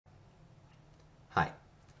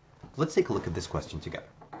Let's take a look at this question together.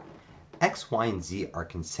 X, Y, and Z are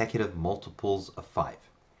consecutive multiples of 5.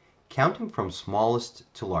 Counting from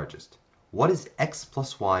smallest to largest, what is X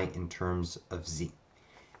plus Y in terms of Z?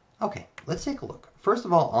 Okay, let's take a look. First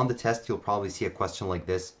of all, on the test, you'll probably see a question like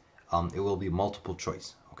this. It will be multiple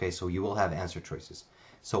choice. Okay, so you will have answer choices.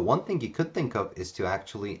 So one thing you could think of is to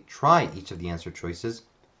actually try each of the answer choices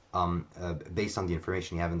based on the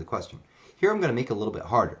information you have in the question. Here I'm going to make it a little bit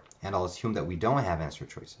harder, and I'll assume that we don't have answer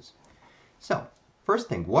choices. So, first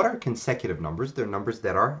thing, what are consecutive numbers? They're numbers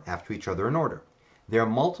that are after each other in order. They're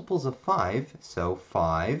multiples of 5, so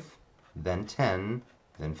 5, then 10,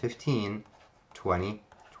 then 15, 20,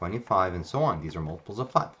 25, and so on. These are multiples of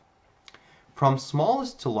 5. From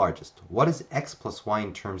smallest to largest, what is X plus Y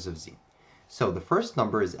in terms of Z? So the first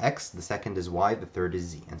number is X, the second is Y, the third is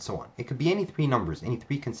Z, and so on. It could be any three numbers, any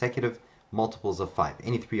three consecutive multiples of 5,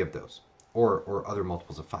 any three of those, or other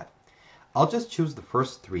multiples of 5. I'll just choose the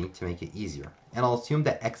first three to make it easier, and I'll assume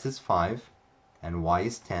that X is 5, and Y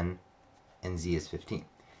is 10, and Z is 15.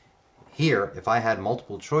 Here, if I had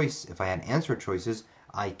multiple choice, if I had answer choices,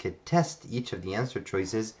 I could test each of the answer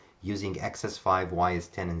choices using X as 5, Y is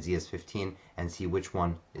 10, and Z is 15, and see which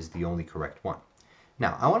one is the only correct one.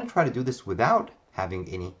 Now, I want to try to do this without having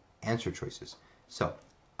any answer choices. So,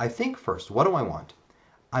 I think first, what do I want?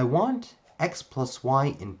 I want X plus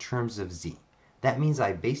Y in terms of Z. That means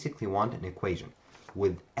I basically want an equation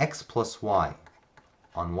with X plus Y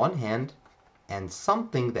on one hand and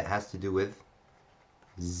something that has to do with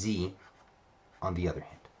Z on the other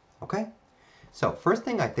hand. Okay? So first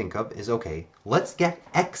thing I think of is, okay, let's get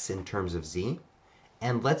X in terms of Z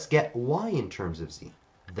and let's get Y in terms of Z.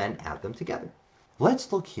 Then add them together.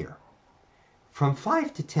 Let's look here. From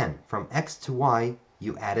 5 to 10, from X to Y,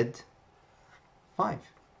 you added 5.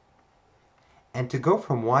 And to go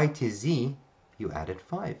from Y to Z, you added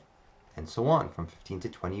 5, and so on. From 15 to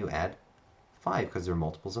 20, you add 5, because they're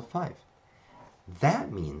multiples of 5.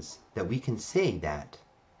 That means that we can say that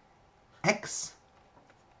X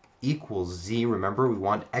equals Z. Remember, we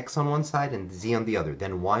want X on one side and Z on the other,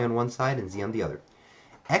 then Y on one side and Z on the other.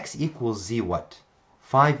 X equals Z what?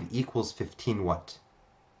 5 equals 15 what?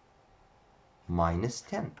 Minus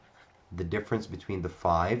 10. The difference between the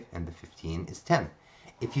 5 and the 15 is 10.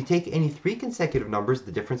 If you take any three consecutive numbers,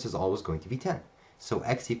 the difference is always going to be 10. So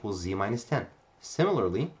X equals Z minus 10.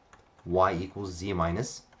 Similarly, Y equals Z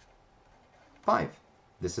minus 5.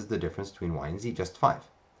 This is the difference between Y and Z, just 5.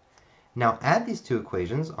 Now add these two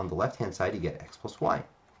equations. On the left-hand side, you get X plus Y.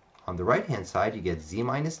 On the right-hand side, you get Z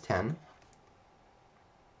minus 10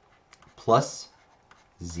 plus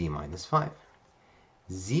Z minus 5.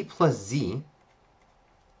 Z plus Z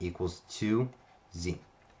equals 2Z.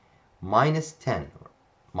 Minus 10, or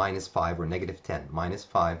minus 5, or negative 10, minus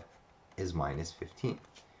 5 is minus 15.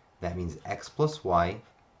 That means X plus Y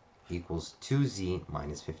equals 2Z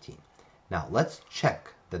minus 15. Now let's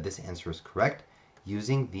check that this answer is correct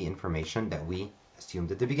using the information that we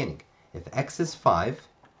assumed at the beginning. If X is 5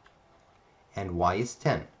 and Y is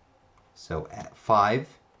 10, so 5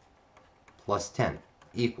 plus 10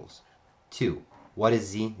 equals 2. What is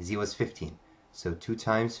Z? Z was 15. So 2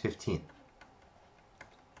 times 15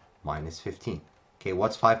 minus 15. Okay,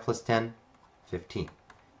 what's 5 plus 10? 15.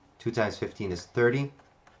 2 times 15 is 30.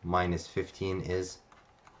 Minus 15 is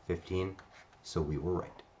 15. So we were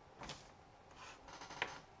right.